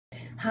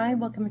Hi,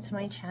 welcome to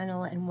my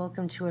channel and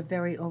welcome to a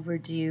very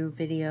overdue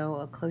video,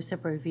 a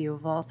close-up review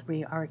of all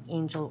three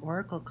Archangel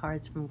Oracle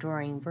cards from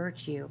Doreen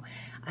Virtue.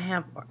 I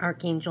have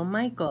Archangel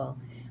Michael,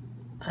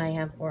 I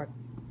have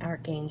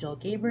Archangel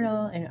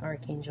Gabriel, and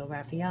Archangel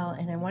Raphael,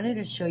 and I wanted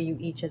to show you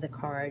each of the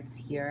cards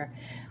here.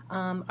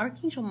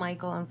 Archangel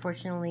Michael,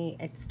 unfortunately,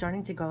 it's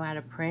starting to go out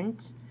of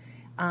print.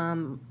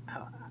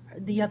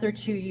 The other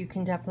two you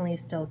can definitely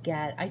still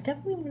get. I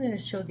definitely wanted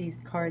to show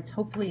these cards.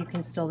 Hopefully you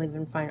can still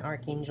even find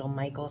Archangel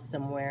Michael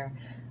somewhere.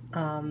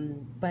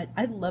 But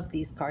I love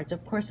these cards.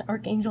 Of course,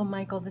 Archangel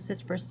Michael, this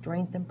is for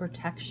strength and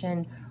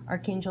protection.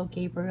 Archangel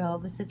Gabriel,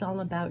 this is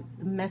all about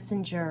the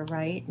messenger,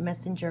 right?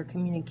 Messenger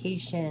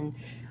communication,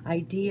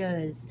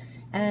 ideas.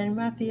 And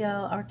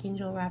Raphael,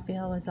 Archangel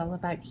Raphael, is all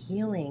about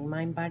healing,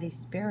 mind, body,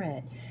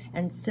 spirit.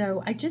 And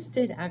so I just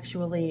did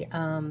actually...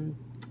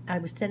 I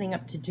was setting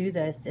up to do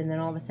this, and then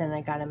all of a sudden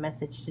I got a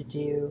message to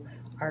do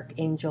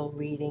Archangel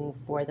reading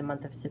for the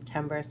month of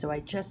September. So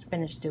I just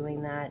finished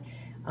doing that,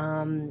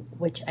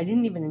 which I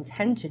didn't even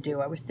intend to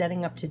do. I was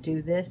setting up to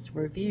do this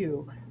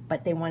review,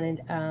 but they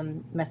wanted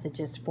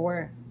messages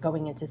for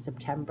going into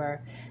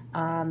September.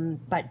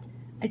 But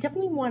I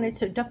definitely wanted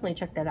to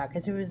check that out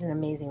because it was an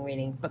amazing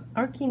reading. But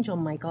Archangel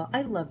Michael,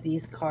 I love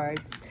these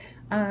cards.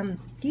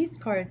 These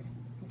cards,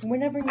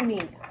 whenever you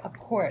need, of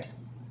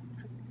course,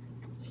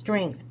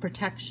 strength,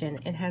 protection.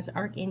 It has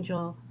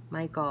Archangel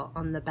Michael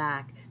on the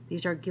back.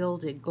 These are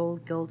gilded,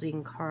 gold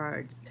gilding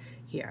cards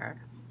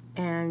here.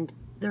 And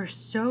they're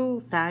so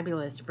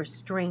fabulous for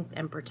strength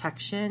and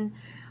protection.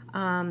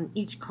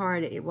 Each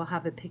card, it will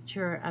have a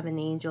picture of an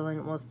angel, and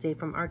it will say,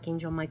 from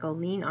Archangel Michael,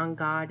 lean on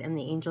God and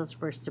the angels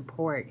for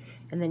support.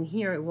 And then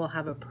here it will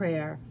have a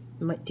prayer.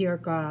 Dear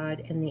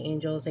God and the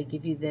angels, I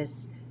give you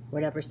this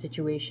whatever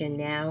situation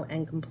now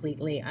and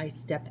completely. I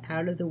step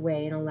out of the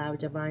way and allow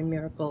divine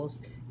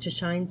miracles to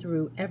shine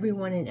through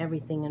everyone and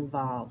everything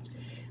involved.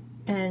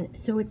 And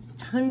so it's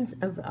tons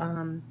of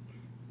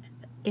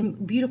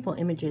beautiful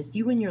images.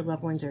 You and your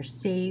loved ones are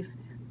safe.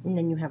 And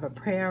then you have a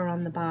prayer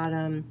on the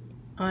bottom.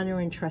 Honor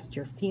and trust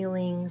your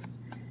feelings.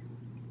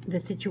 The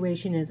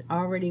situation is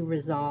already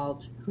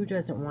resolved. Who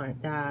doesn't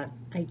want that?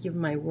 I give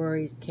my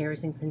worries,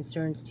 cares, and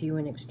concerns to you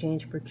in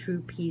exchange for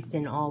true peace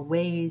in all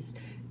ways.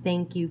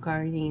 Thank you,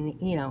 guardian,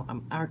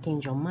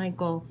 Archangel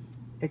Michael.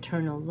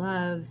 Eternal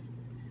love.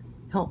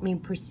 Help me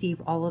perceive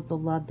all of the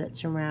love that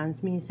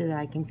surrounds me so that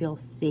I can feel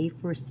safe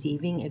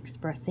receiving,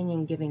 expressing,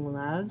 and giving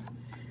love.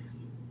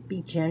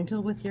 Be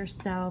gentle with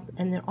yourself.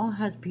 And it all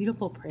has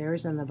beautiful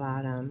prayers on the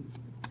bottom.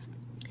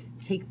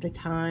 Take the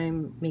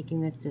time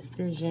making this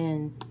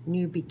decision.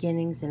 New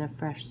beginnings and a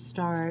fresh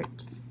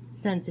start.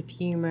 Sense of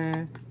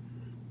humor.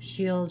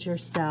 Shield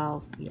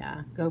yourself.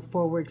 Yeah, go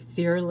forward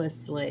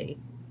fearlessly.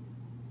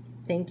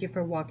 Thank you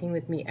for walking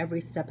with me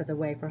every step of the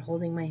way, for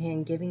holding my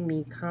hand, giving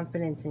me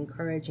confidence and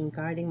courage, and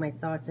guiding my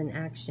thoughts and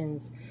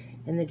actions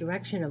in the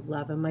direction of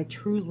love and my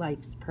true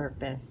life's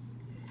purpose.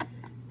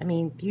 I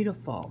mean,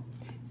 beautiful.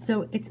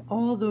 So it's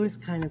all those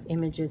kind of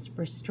images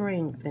for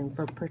strength and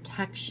for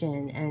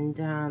protection,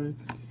 and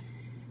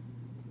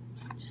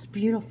just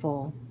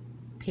beautiful.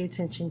 Pay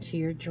attention to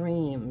your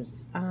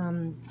dreams.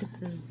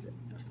 This is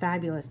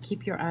fabulous.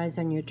 Keep your eyes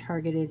on your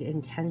targeted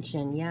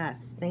intention.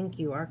 Yes, thank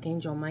you,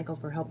 Archangel Michael,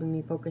 for helping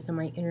me focus on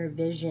my inner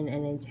vision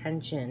and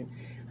intention.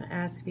 I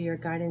ask for your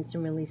guidance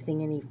in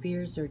releasing any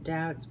fears or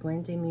doubts,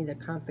 granting me the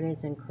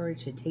confidence and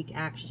courage to take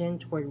action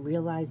toward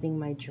realizing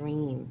my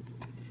dreams.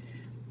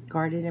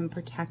 Guarded and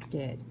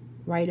protected.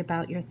 Write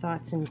about your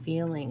thoughts and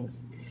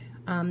feelings.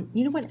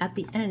 You know what? At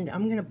the end,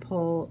 I'm going to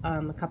pull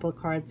a couple of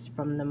cards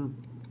from them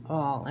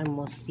all, and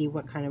we'll see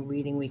what kind of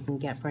reading we can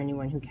get for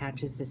anyone who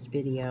catches this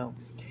video.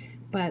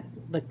 But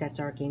look, that's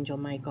Archangel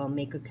Michael.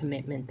 Make a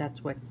commitment.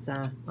 That's what's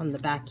on the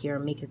back here.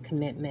 Make a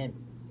commitment.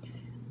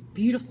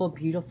 Beautiful,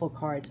 beautiful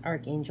cards,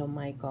 Archangel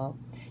Michael.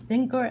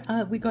 Then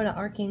we go to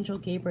Archangel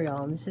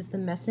Gabriel, and this is the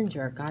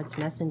messenger, God's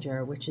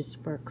messenger, which is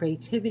for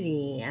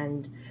creativity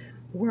and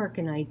work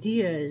and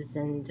ideas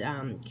and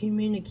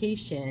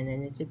communication.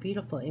 And it's a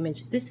beautiful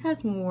image. This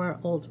has more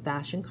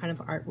old-fashioned kind of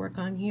artwork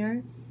on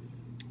here.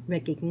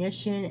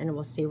 Recognition, and it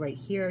will say right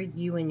here,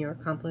 you and your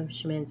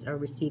accomplishments are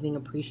receiving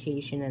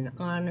appreciation and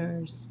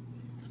honors.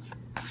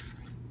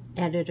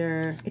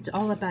 Editor, it's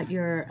all about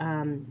your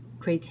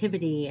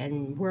creativity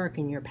and work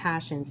and your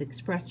passions.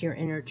 Express your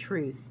inner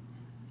truth.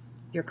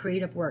 Your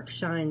creative work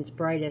shines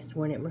brightest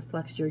when it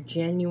reflects your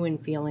genuine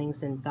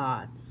feelings and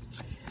thoughts.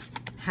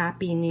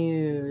 Happy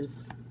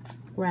news,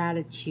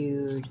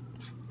 gratitude,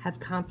 have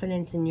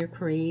confidence in your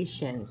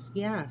creations.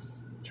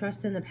 Yes.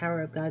 Trust in the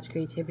power of God's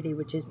creativity,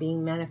 which is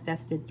being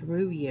manifested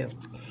through you.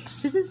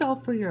 This is all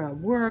for your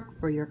work,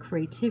 for your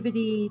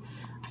creativity,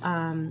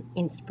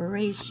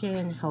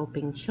 inspiration,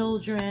 helping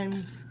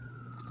children,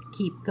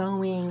 keep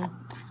going,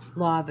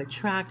 law of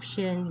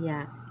attraction.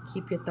 Yeah,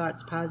 keep your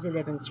thoughts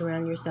positive and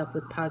surround yourself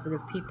with positive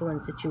people and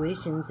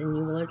situations, and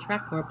you will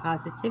attract more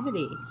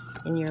positivity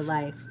in your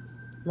life.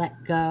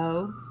 Let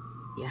go.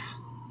 Yeah.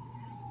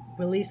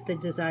 Release the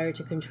desire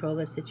to control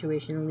the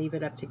situation and leave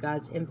it up to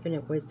God's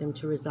infinite wisdom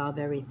to resolve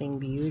everything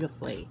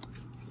beautifully.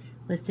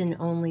 Listen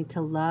only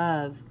to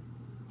love.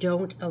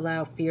 Don't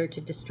allow fear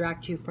to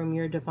distract you from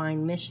your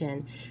divine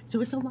mission.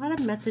 So it's a lot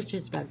of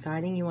messages about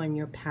guiding you on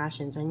your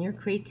passions, on your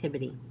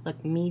creativity.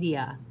 Look,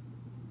 media.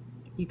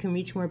 You can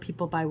reach more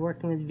people by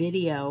working with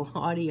video,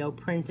 audio,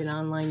 print, and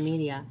online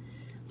media.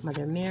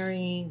 Mother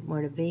Mary,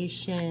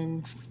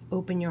 motivation,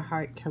 open your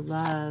heart to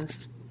love,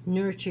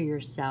 nurture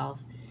yourself.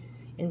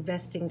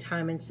 Investing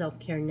time in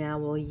self-care now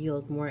will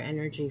yield more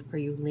energy for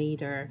you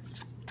later.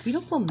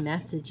 Beautiful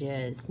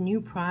messages, new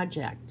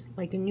project,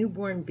 like a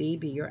newborn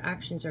baby. Your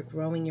actions are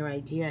growing your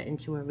idea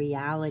into a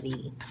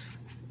reality.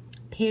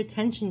 Pay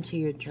attention to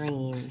your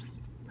dreams.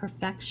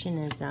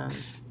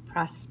 Perfectionism,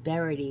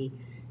 prosperity.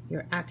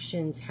 Your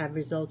actions have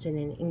resulted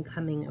in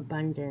incoming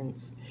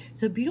abundance.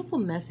 So beautiful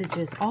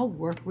messages, all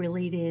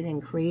work-related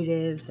and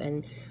creative,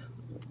 and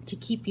to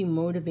keep you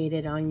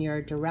motivated on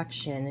your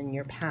direction and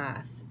your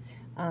path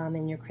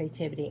and your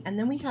creativity. And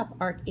then we have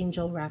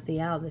Archangel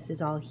Raphael. This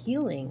is all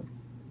healing.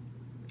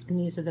 And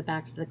these are the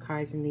backs of the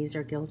cards, and these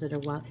are gilded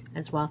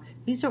as well.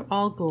 These are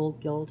all gold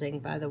gilding,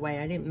 by the way.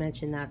 I didn't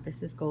mention that.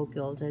 This is gold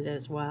gilded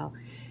as well.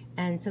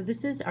 And so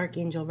this is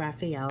Archangel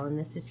Raphael, and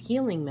this is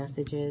healing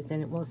messages,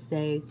 and it will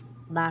say,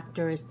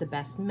 laughter is the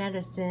best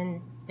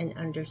medicine. And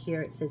under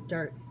here it says,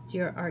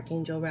 Dear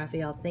Archangel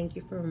Raphael, thank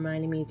you for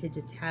reminding me to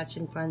detach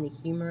and find the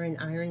humor and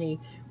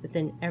irony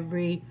within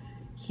every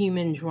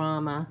human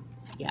drama.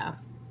 Yeah.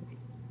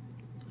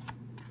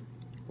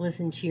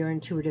 Listen to your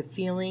intuitive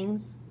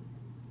feelings.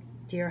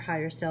 Dear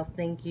higher self,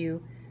 thank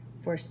you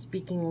for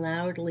speaking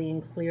loudly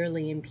and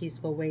clearly in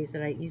peaceful ways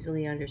that I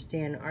easily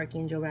understand.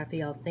 Archangel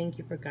Raphael, thank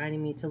you for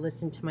guiding me to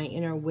listen to my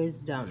inner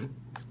wisdom.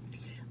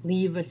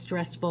 Leave a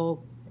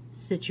stressful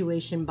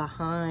situation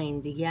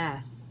behind.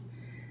 Yes.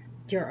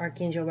 Dear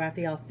Archangel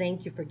Raphael,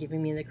 thank you for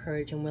giving me the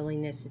courage and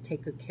willingness to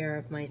take good care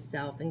of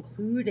myself,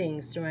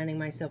 including surrounding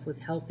myself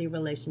with healthy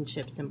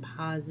relationships and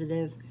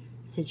positive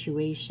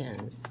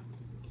situations.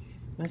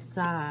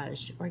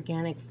 Massage,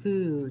 organic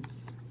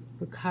foods,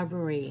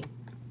 recovery,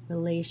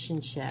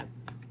 relationship,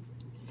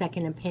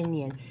 second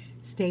opinion,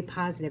 stay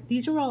positive.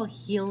 These are all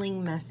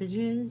healing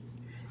messages.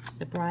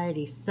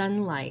 Sobriety,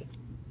 sunlight.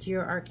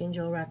 Dear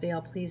Archangel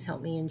Raphael, please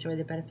help me enjoy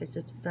the benefits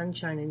of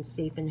sunshine in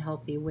safe and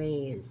healthy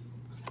ways.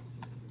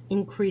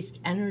 Increased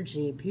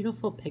energy,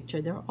 beautiful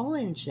picture. They're all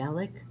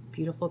angelic,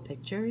 beautiful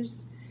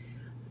pictures.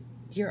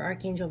 Dear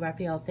Archangel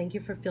Raphael, thank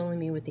you for filling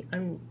me with the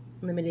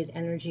unlimited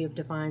energy of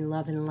divine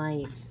love and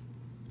light.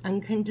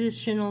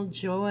 Unconditional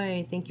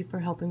joy. Thank you for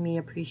helping me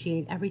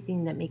appreciate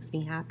everything that makes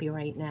me happy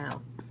right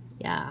now.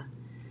 Yeah.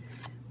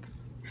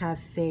 Have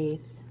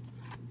faith.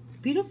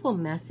 Beautiful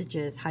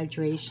messages.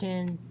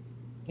 Hydration.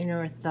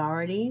 Inner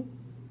authority.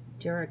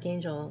 Dear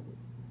Archangel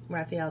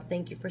Raphael,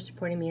 thank you for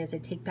supporting me as I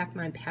take back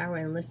my power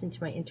and listen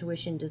to my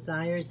intuition,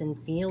 desires, and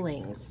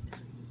feelings.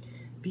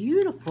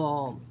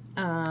 Beautiful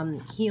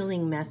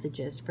healing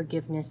messages.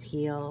 Forgiveness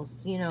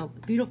heals. You know,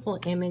 beautiful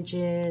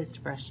images,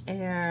 fresh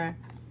air.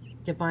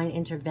 Divine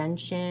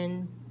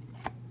intervention.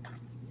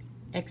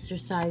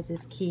 Exercise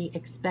is key.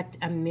 Expect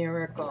a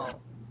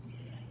miracle.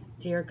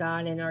 Dear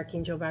God and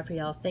Archangel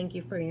Raphael, thank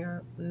you for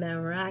your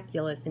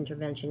miraculous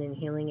intervention in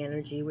healing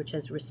energy, which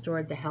has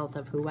restored the health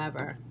of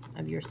whoever,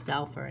 of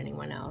yourself or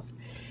anyone else.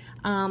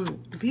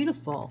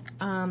 Beautiful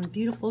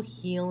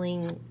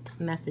healing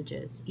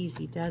messages.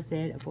 Easy does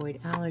it.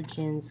 Avoid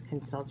allergens.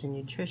 Consult a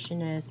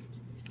nutritionist.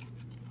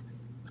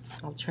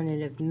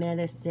 Alternative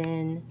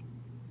medicine.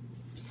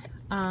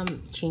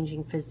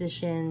 Changing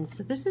physicians.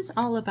 So this is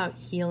all about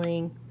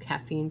healing,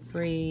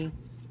 caffeine-free.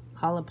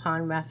 Call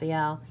upon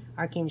Raphael,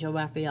 Archangel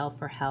Raphael,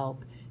 for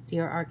help.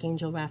 Dear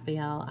Archangel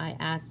Raphael, I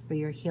ask for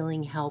your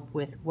healing help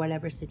with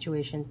whatever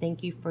situation.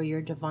 Thank you for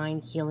your divine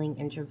healing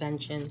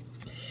intervention.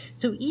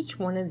 So each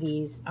one of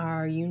these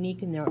are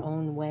unique in their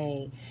own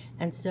way.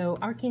 And so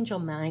Archangel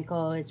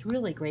Michael is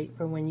really great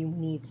for when you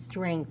need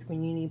strength,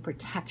 when you need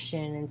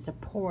protection and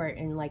support,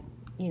 and like,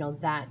 you know,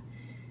 that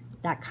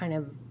kind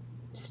of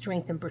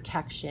strength and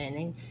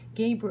protection.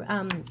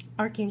 And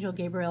Archangel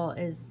Gabriel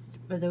is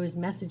for those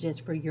messages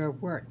for your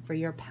work, for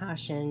your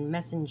passion,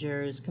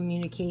 messengers,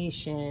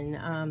 communication,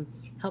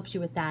 helps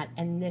you with that.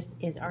 And this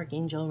is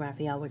Archangel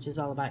Raphael, which is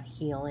all about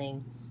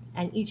healing.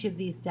 And each of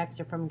these decks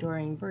are from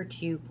Doreen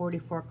Virtue,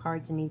 44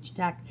 cards in each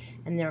deck,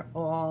 and they're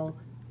all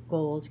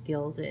gold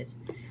gilded.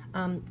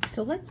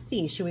 So let's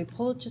see, should we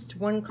pull just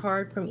one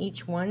card from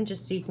each one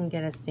just so you can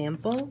get a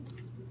sample?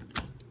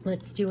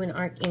 Let's do an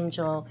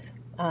Archangel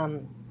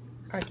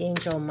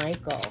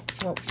Michael.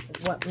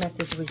 What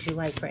message would you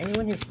like? For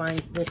anyone who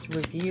finds this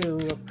review,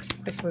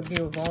 a quick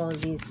review of all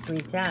of these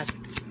three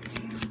decks,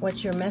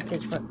 what's your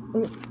message for?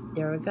 Ooh,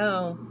 there we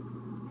go.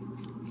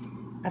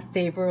 A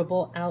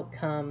favorable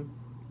outcome.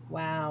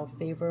 Wow,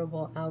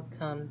 favorable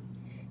outcome.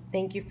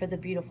 Thank you for the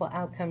beautiful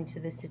outcome to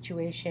the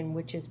situation,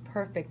 which is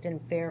perfect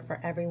and fair for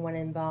everyone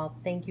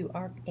involved. Thank you,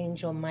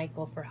 Archangel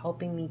Michael, for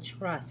helping me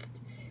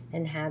trust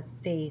and have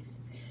faith.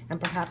 And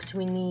perhaps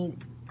we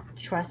need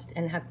trust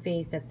and have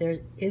faith that there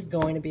is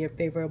going to be a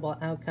favorable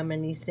outcome.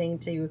 And he's saying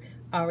to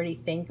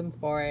already thank him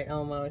for it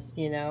almost,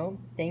 you know.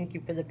 Thank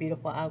you for the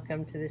beautiful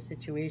outcome to this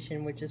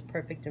situation, which is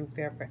perfect and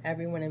fair for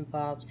everyone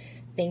involved.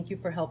 Thank you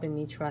for helping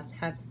me trust,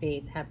 have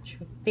faith,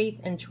 faith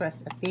and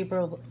trust a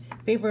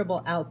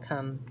favorable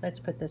outcome. Let's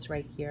put this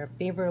right here,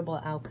 favorable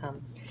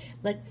outcome.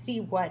 Let's see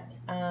what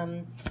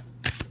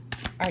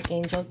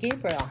Archangel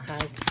Gabriel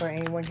has for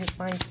anyone who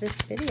finds this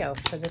video,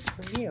 for this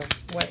review.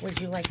 What would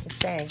you like to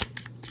say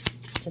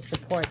to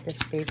support this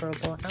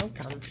favorable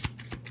outcome?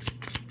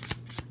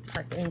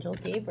 Archangel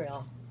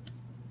Gabriel.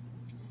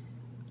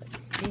 Let's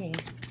see.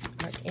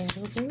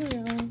 Archangel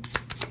Gabriel.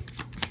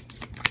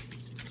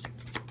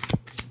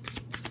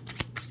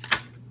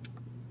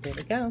 There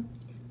we go.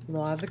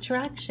 Law of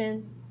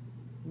attraction.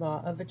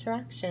 Law of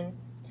attraction.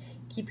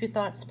 Keep your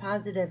thoughts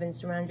positive and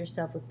surround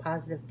yourself with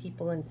positive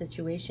people and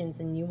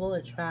situations, and you will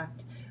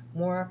attract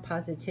more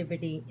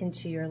positivity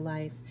into your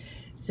life.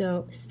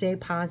 So stay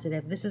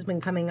positive. This has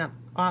been coming up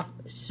off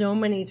so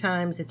many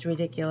times, it's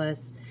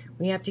ridiculous.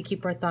 We have to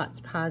keep our thoughts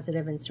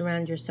positive and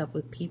surround yourself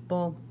with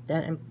people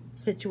and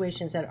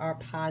situations that are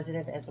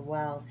positive as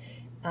well.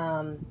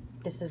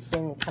 This has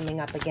been coming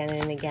up again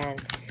and again.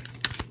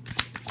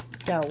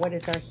 So what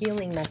is our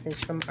healing message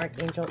from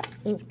Archangel?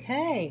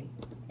 Okay,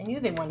 I knew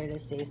they wanted to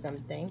say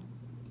something.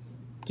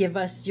 Give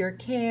us your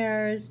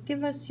cares.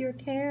 Give us your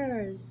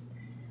cares.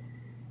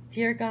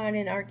 Dear God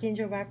and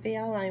Archangel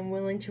Raphael, I am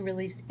willing to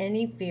release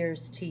any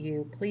fears to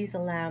you. Please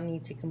allow me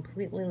to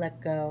completely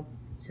let go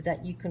so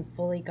that you can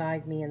fully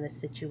guide me in the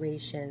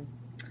situation.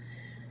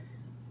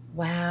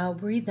 Wow,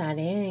 breathe that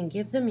in.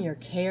 Give them your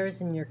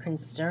cares and your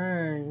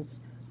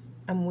concerns.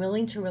 I'm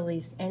willing to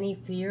release any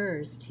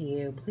fears to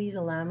you. Please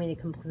allow me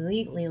to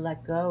completely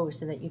let go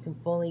so that you can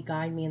fully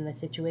guide me in the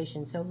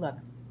situation. So look,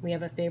 we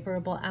have a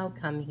favorable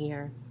outcome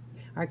here.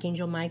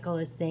 Archangel Michael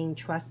is saying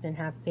trust and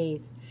have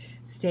faith.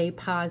 Stay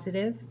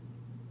positive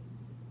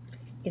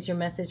is your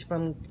message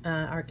from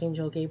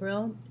Archangel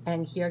Gabriel.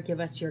 And here, give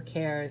us your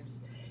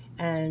cares.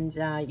 And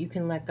you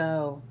can let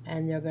go.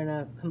 And they're going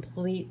to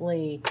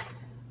completely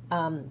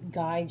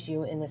guide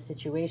you in the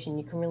situation.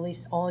 You can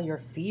release all your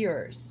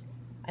fears.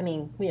 I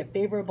mean, we have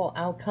favorable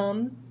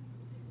outcome.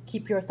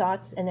 Keep your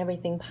thoughts and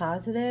everything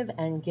positive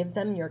and give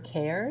them your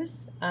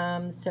cares.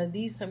 So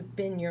these have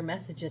been your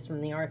messages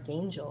from the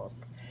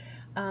Archangels.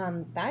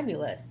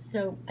 Fabulous.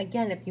 So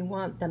again, if you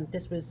want them,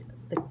 this was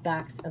the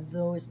backs of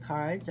those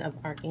cards of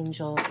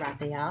Archangel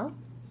Raphael.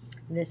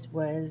 This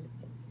was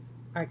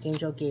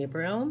Archangel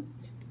Gabriel.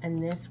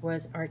 And this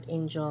was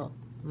Archangel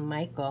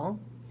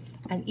Michael.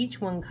 And each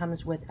one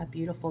comes with a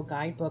beautiful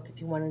guidebook. If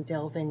you want to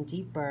delve in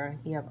deeper,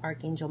 you have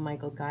Archangel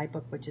Michael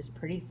guidebook, which is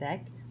pretty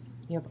thick.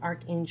 You have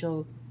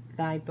Archangel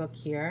guidebook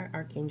here,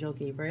 Archangel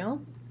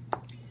Gabriel.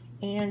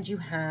 And you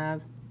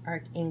have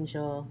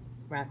Archangel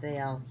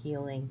Raphael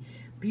healing.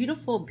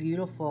 Beautiful,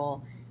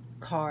 beautiful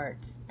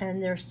cards.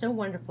 And they're so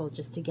wonderful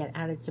just to get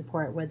added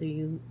support, whether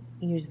you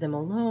use them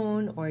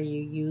alone or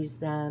you use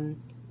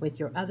them with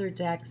your other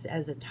decks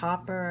as a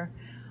topper.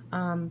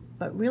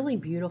 But really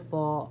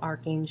beautiful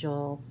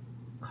Archangel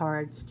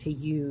cards to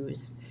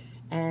use.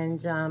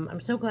 And I'm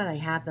so glad I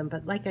have them.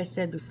 But like I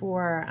said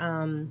before,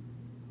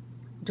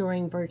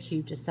 Doreen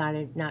Virtue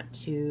decided not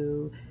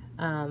to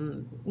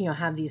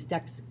have these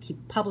decks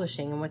keep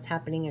publishing, and what's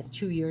happening is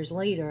 2 years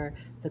later,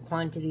 the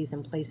quantities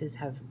and places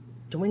have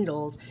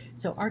dwindled.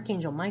 So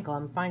Archangel Michael,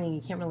 I'm finding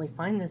you can't really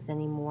find this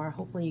anymore.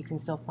 Hopefully you can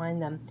still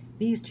find them.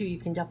 These two you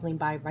can definitely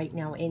buy right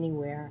now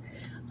anywhere.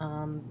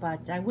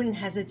 But I wouldn't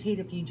hesitate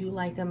if you do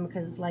like them,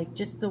 because like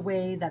just the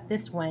way that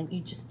this went,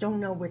 you just don't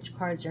know which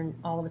cards are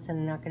all of a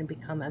sudden not going to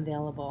become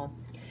available.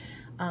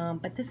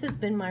 But this has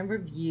been my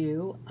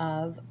review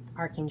of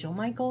Archangel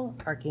Michael,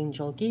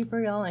 Archangel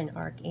Gabriel, and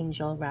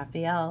Archangel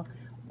Raphael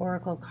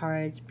Oracle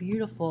cards.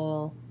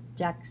 Beautiful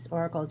decks,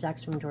 Oracle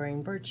decks from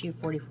Doreen Virtue,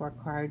 44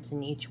 cards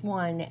in each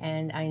one,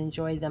 and I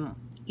enjoy them,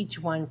 each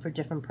one for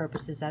different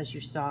purposes, as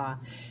you saw.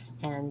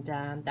 And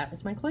that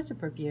was my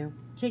close-up review.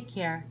 Take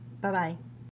care. Bye-bye.